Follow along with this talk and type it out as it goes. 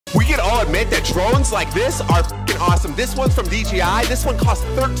We can all admit that drones like this are fucking awesome. This one's from DJI. This one costs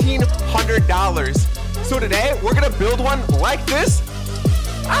 $1,300. So today, we're gonna build one like this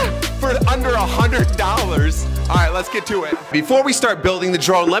for under $100. All right, let's get to it. Before we start building the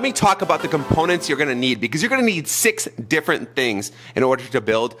drone, let me talk about the components you're gonna need, because you're gonna need 6 different things in order to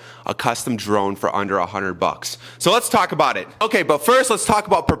build a custom drone for under $100. So let's talk about it. Okay, but first let's talk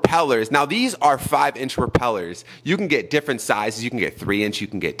about propellers. Now these are 5-inch propellers. You can get different sizes. You can get 3-inch, you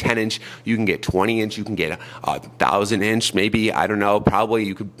can get 10-inch, you can get 20-inch, you can get 1,000-inch, maybe, I don't know,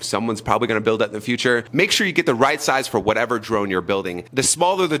 probably someone's probably gonna build that in the future. Make sure you get the right size for whatever drone you're building. The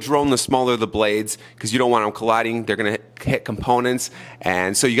smaller the drone, the smaller the blades, because you don't want them colliding. They're gonna hit components,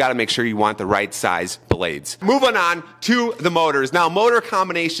 and so you gotta make sure you want the right size blades. Moving on to the motors. Now, motor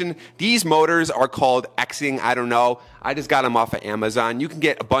combination, these motors are called Xing, I don't know. I just got them off of Amazon. You can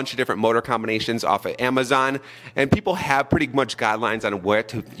get a bunch of different motor combinations off of Amazon, and people have pretty much guidelines on where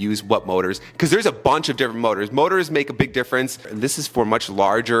to use what motors, because there's a bunch of different motors. Motors make a big difference. This is for much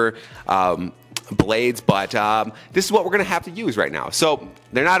larger blades, but this is what we're gonna have to use right now. So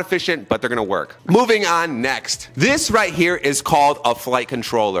they're not efficient, but they're gonna work. Moving on next. This right here is called a flight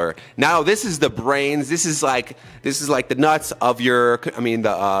controller. Now this is the brains. This is like the nuts of your,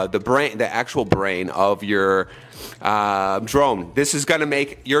 the actual brain of your drone. This is gonna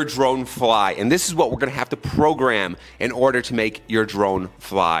make your drone fly, and this is what we're gonna have to program in order to make your drone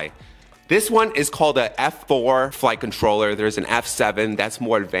fly. This one is called a F4 flight controller. There's an F7 that's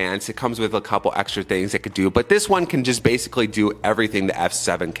more advanced. It comes with a couple extra things it could do, but this one can just basically do everything the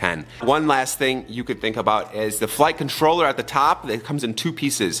F7 can. One last thing you could think about is the flight controller at the top. It comes in 2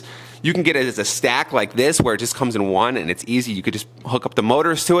 pieces. You can get it as a stack like this, where it just comes in one and it's easy. You could just hook up the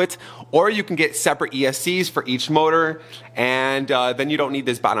motors to it, or you can get separate ESCs for each motor, and then you don't need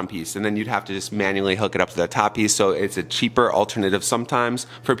this bottom piece, and then you'd have to just manually hook it up to the top piece. So it's a cheaper alternative sometimes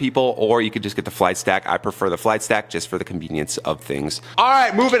for people, or you could just get the flight stack. I prefer the flight stack just for the convenience of things. All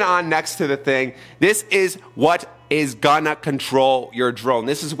right, moving on next to the thing. This is what is gonna control your drone.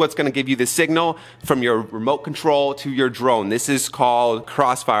 This is what's gonna give you the signal from your remote control to your drone. This is called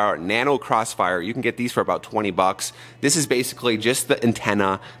Crossfire, Nano Crossfire. You can get these for about 20 bucks. This is basically just the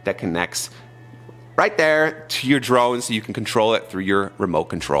antenna that connects right there to your drone, so you can control it through your remote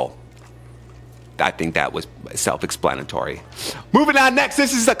control. I think that was self-explanatory. Moving on next,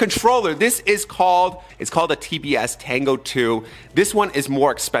 this is a controller. It's called a TBS Tango II. This one is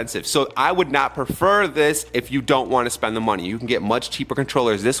more expensive, so I would not prefer this if you don't want to spend the money. You can get much cheaper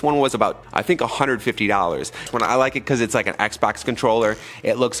controllers. This one was about, I think, $150. When I like it because it's like an Xbox controller.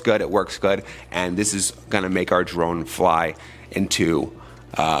 It looks good, it works good, and this is gonna make our drone fly into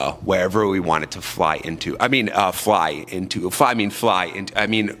wherever we want it to fly into. Fly in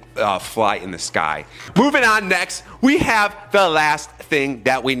the sky. Moving on next, we have the last thing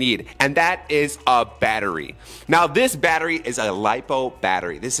that we need, and that is a battery. Now this battery is a LiPo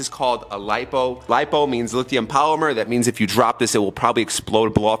battery. This is called a LiPo. LiPo means lithium polymer. That means if you drop this, it will probably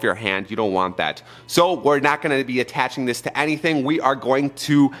explode, blow off your hand. You don't want that. So we're not gonna be attaching this to anything. We are going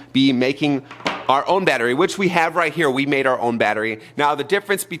to be making our own battery, which we have right here. We made our own battery. Now the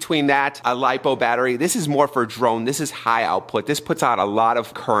difference between that, a LiPo battery, this is more for drone. This is high output. This puts out a lot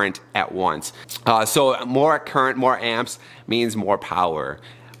of current at once. So more current, more amps means more power.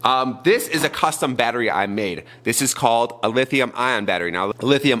 This is a custom battery I made. This is called a lithium ion battery. Now, a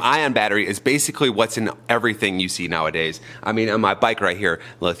lithium ion battery is basically what's in everything you see nowadays. I mean, on my bike right here,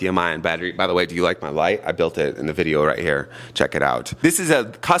 lithium ion battery. By the way, do you like my light? I built it in the video right here. Check it out. This is a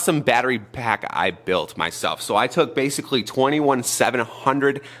custom battery pack I built myself. So I took basically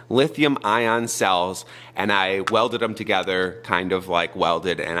 21700 lithium ion cells and I welded them together, kind of like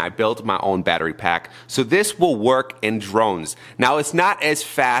welded, and I built my own battery pack. So this will work in drones. Now, it's not as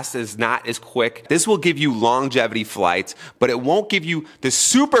fast, it's not as quick. This will give you longevity flights, but it won't give you the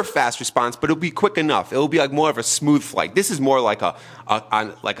super fast response, but it'll be quick enough. It'll be like more of a smooth flight. This is more like a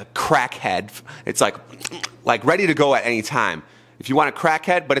crackhead. It's like ready to go at any time. If you want a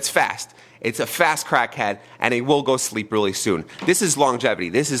crackhead, but it's fast. It's a fast crackhead, and it will go sleep really soon. This is longevity.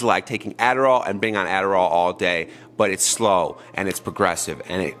 This is like taking Adderall and being on Adderall all day, but it's slow, and it's progressive,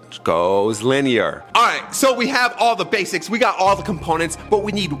 and it goes linear. All right, so we have all the basics. We got all the components, but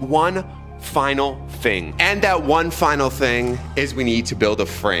we need one final thing. And that one final thing is we need to build a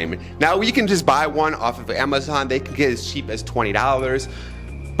frame. Now, you can just buy one off of Amazon. They can get as cheap as $20.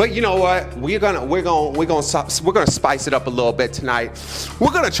 But you know what? We're gonna spice it up a little bit tonight.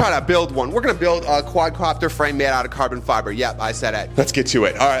 We're gonna try to build one. We're gonna build a quadcopter frame made out of carbon fiber. Yep, I said it. Let's get to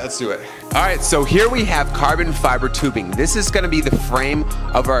it. All right, let's do it. All right, so here we have carbon fiber tubing. This is gonna be the frame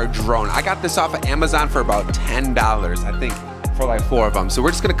of our drone. I got this off of Amazon for about $10, I think. for like 4 of them. So we're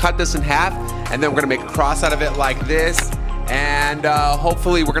just gonna cut this in half, and then we're gonna make a cross out of it like this. And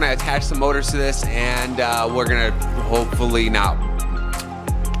hopefully we're gonna attach some motors to this, and we're gonna hopefully not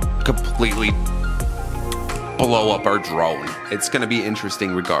completely blow up our drone. It's gonna be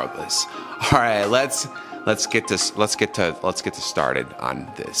interesting regardless. All right, let's get started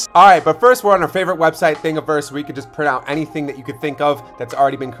on this. All right, but first we're on our favorite website, Thingiverse, where you can just print out anything that you could think of that's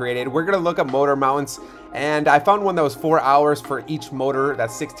already been created. We're gonna look at motor mounts, and I found one that was 4 hours for each motor.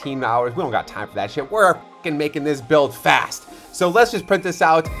 That's 16 hours. We don't got time for that shit. We're fucking making this build fast. So let's just print this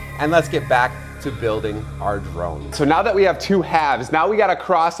out and let's get back to building our drone. So now that we have 2 halves, now we gotta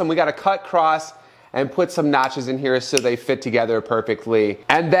cross them. We gotta cut cross and put some notches in here so they fit together perfectly.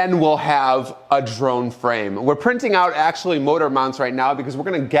 And then we'll have a drone frame. We're printing out actually motor mounts right now because we're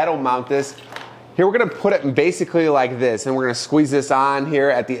gonna ghetto mount this. Here we're gonna put it basically like this, and we're gonna squeeze this on here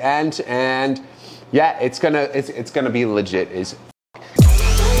at the end, and yeah, it's gonna be legit.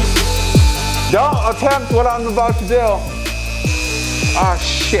 Don't attempt what I'm about to do. Oh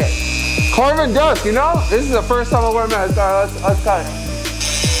shit. Carving dust, you know? This is the first time I've ever met. All right, let's cut it.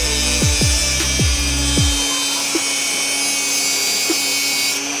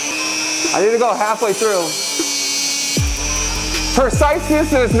 I need to go halfway through.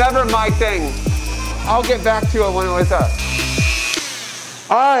 Preciseness is never my thing. I'll get back to it when it was up.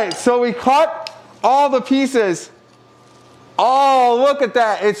 All right, so we cut all the pieces. Oh, look at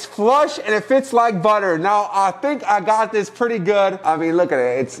that. It's flush and it fits like butter. Now, I think I got this pretty good. I mean, look at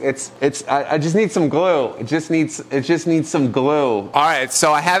it. I just need some glue. It just needs some glue. All right,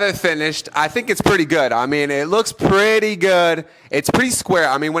 so I have it finished. I think it's pretty good. I mean, it looks pretty good. It's pretty square.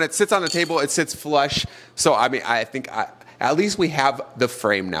 I mean, when it sits on the table, it sits flush. So, I mean, I think at least we have the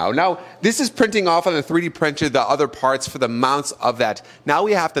frame now. Now, this is printing off on the 3D printer the other parts for the mounts of that. Now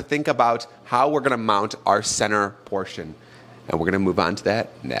we have to think about how we're gonna mount our center portion. And we're gonna move on to that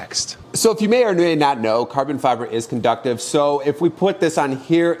next. So if you may or may not know, carbon fiber is conductive. So if we put this on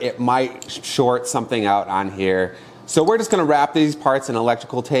here, it might short something out on here. So we're just gonna wrap these parts in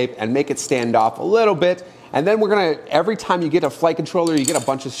electrical tape and make it stand off a little bit. And then we're gonna, every time you get a flight controller, you get a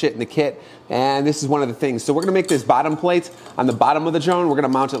bunch of shit in the kit. And this is one of the things. So we're gonna make this bottom plate on the bottom of the drone. We're gonna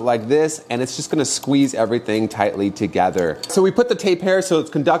mount it like this, and it's just gonna squeeze everything tightly together. So we put the tape here so it's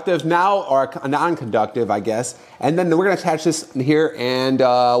conductive now, or non-conductive, I guess. And then we're gonna attach this here, and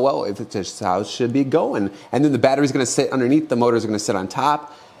well, if it's just how it should be going. And then the battery's gonna sit underneath, the motors are gonna sit on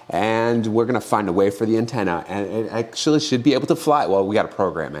top. And we're gonna find a way for the antenna, and it actually should be able to fly. Well, we gotta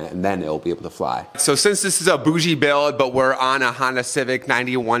program it, and then it'll be able to fly. So since this is a bougie build, but we're on a Honda Civic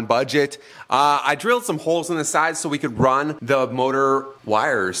 91 budget, I drilled some holes in the sides so we could run the motor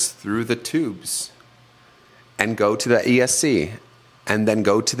wires through the tubes and go to the ESC, and then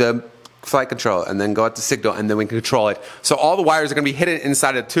go to the flight control, and then go out to signal, and then we can control it. So all the wires are gonna be hidden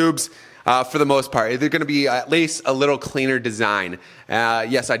inside of the tubes. For the most part, they're going to be at least a little cleaner design.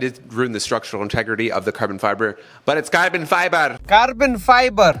 Yes, I did ruin the structural integrity of the carbon fiber, but it's carbon fiber. Carbon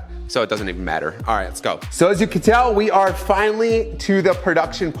fiber. So it doesn't even matter. All right, let's go. So as you can tell, we are finally to the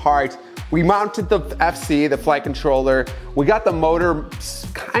production part. We mounted the FC, the flight controller. We got the motor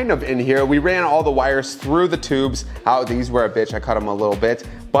kind of in here. We ran all the wires through the tubes. Oh, these were a bitch. I cut them a little bit,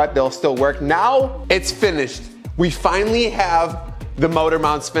 but they'll still work. Now it's finished. We finally have the motor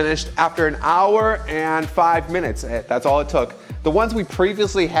mounts finished after 1 hour and 5 minutes. That's all it took. The ones we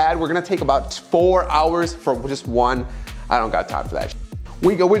previously had were gonna take about 4 hours for just one. I don't got time for that.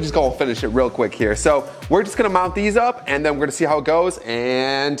 We're just gonna finish it real quick here. So we're just gonna mount these up, and then we're gonna see how it goes,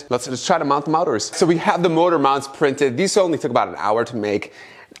 and let's just try to mount the motors. So we have the motor mounts printed. These only took about 1 hour to make.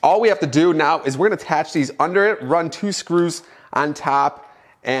 All we have to do now is we're gonna attach these under it, run 2 screws on top,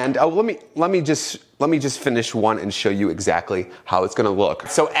 and let me just finish one and show you exactly how it's gonna look.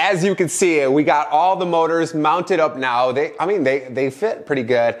 So as you can see, we got all the motors mounted up now. They fit pretty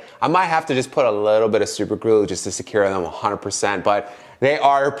good. I might have to just put a little bit of super glue just to secure them 100%, but they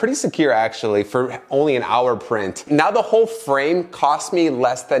are pretty secure actually for only 1 hour print. Now the whole frame cost me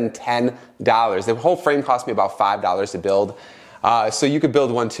less than $10. The whole frame cost me about $5 to build. So you could build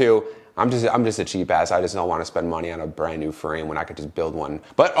one too. I'm just a cheap ass. I just don't want to spend money on a brand new frame when I could just build one.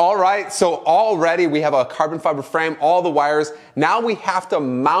 But all right, so already we have a carbon fiber frame, all the wires. Now we have to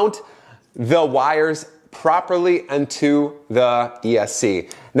mount the wires properly into the ESC.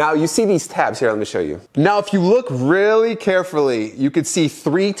 Now you see these tabs here, let me show you. Now if you look really carefully, you can see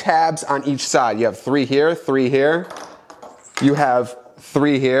 3 tabs on each side. You have 3 here, 3 here. You have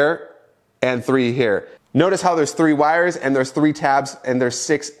 3 here, and 3 here. Notice how there's 3 wires and there's 3 tabs and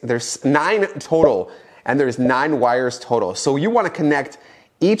there's 9 total, and there's 9 wires total. So you want to connect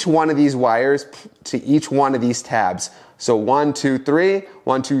each one of these wires to each one of these tabs. So 1, 2, 3,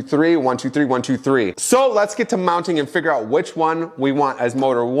 1, 2, 3, 1, 2, 3, 1, 2, 3. So let's get to mounting and figure out which one we want as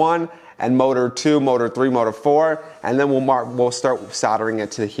motor 1 and motor 2, motor 3, motor 4, and then we'll start soldering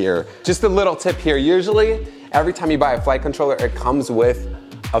it to here. Just a little tip here, usually every time you buy a flight controller, it comes with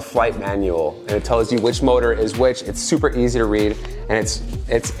a flight manual, and it tells you which motor is which. It's super easy to read, and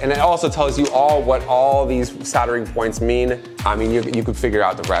it also tells you what all these soldering points mean. I mean, you could figure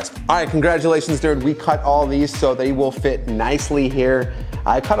out the rest. All right, congratulations, dude. We cut all these so they will fit nicely here.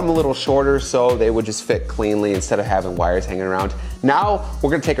 I cut them a little shorter so they would just fit cleanly instead of having wires hanging around. Now,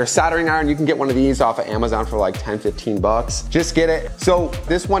 we're gonna take our soldering iron. You can get one of these off of Amazon for like 10, 15 bucks. Just get it. So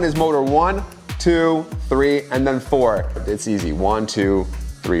this one is motor 1, 2, 3, and then 4. It's easy, 1, 2,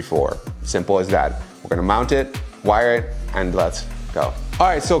 3, 4. Simple as that. We're gonna mount it, wire it, and let's go. All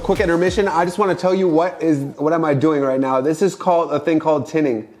right, so quick intermission. I just wanna tell you what am I doing right now. This is called a thing called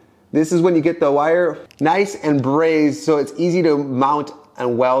tinning. This is when you get the wire nice and brazed so it's easy to mount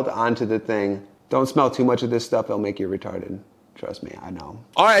and weld onto the thing. Don't smell too much of this stuff, it'll make you retarded. Trust me, I know.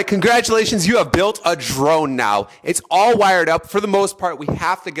 All right, congratulations, you have built a drone now. It's all wired up. For the most part, we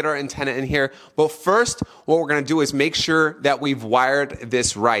have to get our antenna in here. But first, what we're gonna do is make sure that we've wired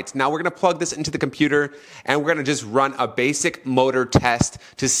this right. Now we're gonna plug this into the computer and we're gonna just run a basic motor test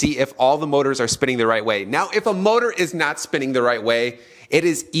to see if all the motors are spinning the right way. Now, if a motor is not spinning the right way, it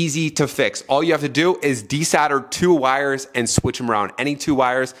is easy to fix. All you have to do is desolder 2 wires and switch them around. Any 2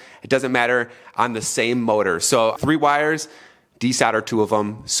 wires, it doesn't matter, on the same motor. So 3 wires, desolder 2 of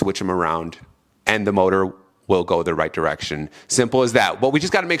them, switch them around, and the motor will go the right direction. Simple as that. But we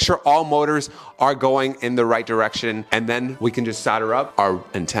just gotta make sure all motors are going in the right direction, and then we can just solder up our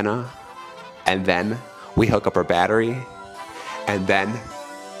antenna, and then we hook up our battery, and then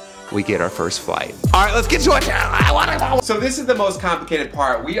we get our first flight. All right, let's get to it. So this is the most complicated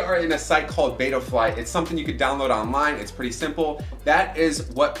part. We are in a site called Betaflight. It's something you could download online. It's pretty simple. That is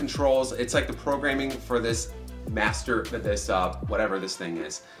what controls, it's like the programming for this master, whatever this thing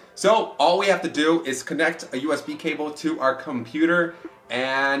is. So all we have to do is connect a USB cable to our computer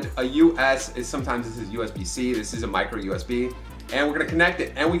and sometimes this is USB-C, this is a micro USB, and we're gonna connect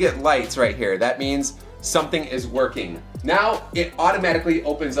it and we get lights right here. That means something is working. Now it automatically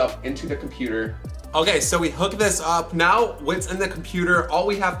opens up into the computer. Okay, so we hook this up. Now what's in the computer, all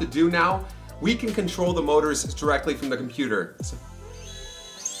we have to do now, we can control the motors directly from the computer. So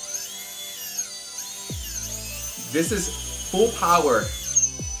this is full power.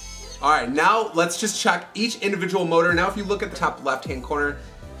 All right, now let's just check each individual motor. Now if you look at the top left-hand corner,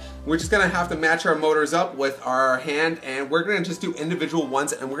 we're just gonna have to match our motors up with our hand, and we're gonna just do individual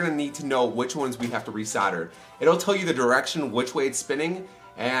ones, and we're gonna need to know which ones we have to resolder. It'll tell you the direction, which way it's spinning,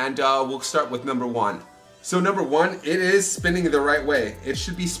 and we'll start with number 1. So number 1, it is spinning the right way. It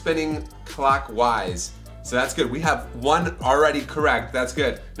should be spinning clockwise. So that's good. We have 1 already correct, that's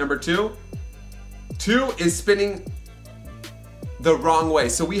good. Number 2 is spinning the wrong way.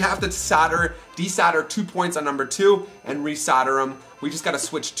 So we have to desolder 2 points on number 2 and resolder them. We just gotta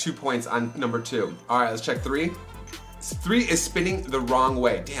switch 2 points on number 2. All right, let's check 3. 3 is spinning the wrong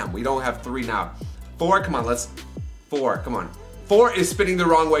way. Damn, we don't have 3 now. 4, come on, 4, come on. 4 is spinning the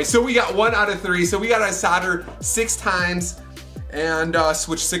wrong way. So we got 1 out of 3. So we gotta solder 6 times and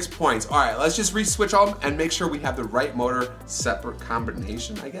switch 6 points. All right, let's just re-switch them and make sure we have the right motor separate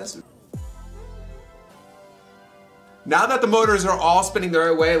combination, I guess. Now that the motors are all spinning the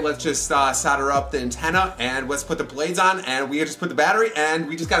right way, let's just solder up the antenna and let's put the blades on, and we just put the battery and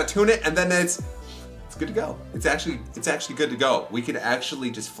we just gotta tune it, and then it's good to go. It's actually good to go. We could actually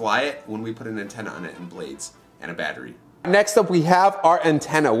just fly it when we put an antenna on it and blades and a battery. Next up, we have our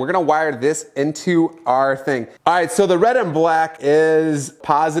antenna. We're gonna wire this into our thing. All right, so the red and black is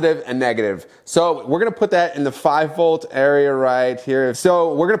positive and negative. So we're gonna put that in the 5-volt area right here.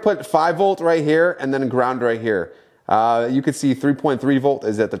 So we're gonna put 5-volt right here and then ground right here. You can see 3.3 volt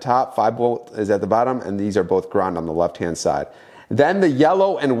is at the top, 5 volt is at the bottom, and these are both ground on the left-hand side. Then the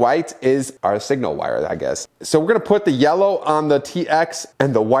yellow and white is our signal wire, I guess. So we're gonna put the yellow on the TX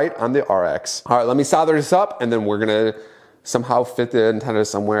and the white on the RX. All right, let me solder this up, and then we're gonna somehow fit the antenna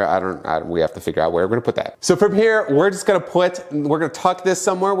somewhere. We have to figure out where we're gonna put that. So from here, we're gonna tuck this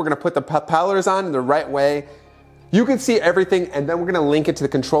somewhere. We're gonna put the propellers on in the right way. You can see everything, and then we're gonna link it to the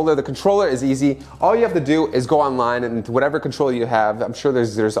controller. The controller is easy. All you have to do is go online and whatever controller you have, I'm sure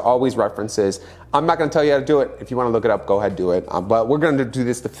there's always references. I'm not gonna tell you how to do it. If you wanna look it up, go ahead, do it. But we're gonna do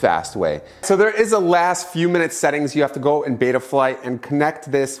this the fast way. So there is a last few minute settings. You have to go in Betaflight and connect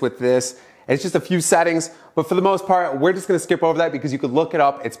this with this. It's just a few settings, but for the most part, we're just gonna skip over that because you could look it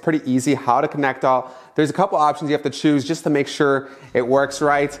up. It's pretty easy how to connect all. There's a couple options you have to choose just to make sure it works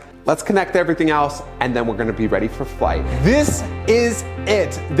right. Let's connect everything else, and then we're gonna be ready for flight. This is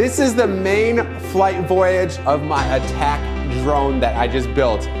it. This is the main flight voyage of my attack drone that I just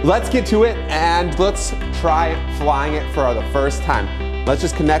built. Let's get to it, and let's try flying it for the first time. Let's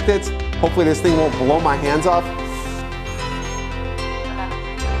just connect it. Hopefully this thing won't blow my hands off.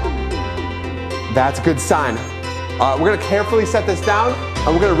 That's a good sign. We're gonna carefully set this down,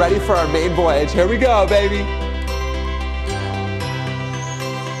 and we're gonna ready for our main voyage. Here we go, baby.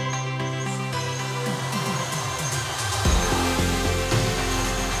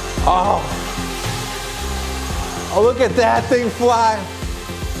 Oh, look at that thing fly.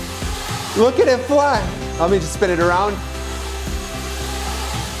 Look at it fly. Let me just spin it around.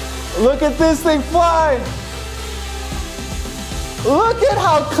 Look at this thing fly. Look at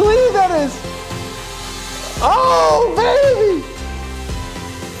how clean that is. Oh, baby.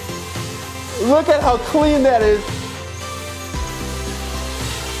 Look at how clean that is.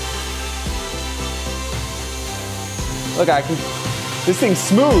 Look, this thing's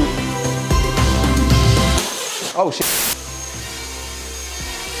smooth. Oh, shit.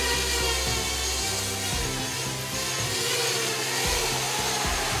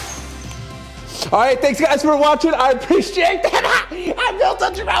 All right, thanks guys for watching. I appreciate that. I built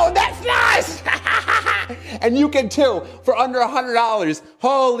a drone, that's nice. And you can too, for under $100.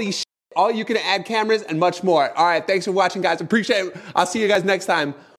 Holy shit. All you can add cameras and much more. All right, thanks for watching guys, appreciate it. I'll see you guys next time.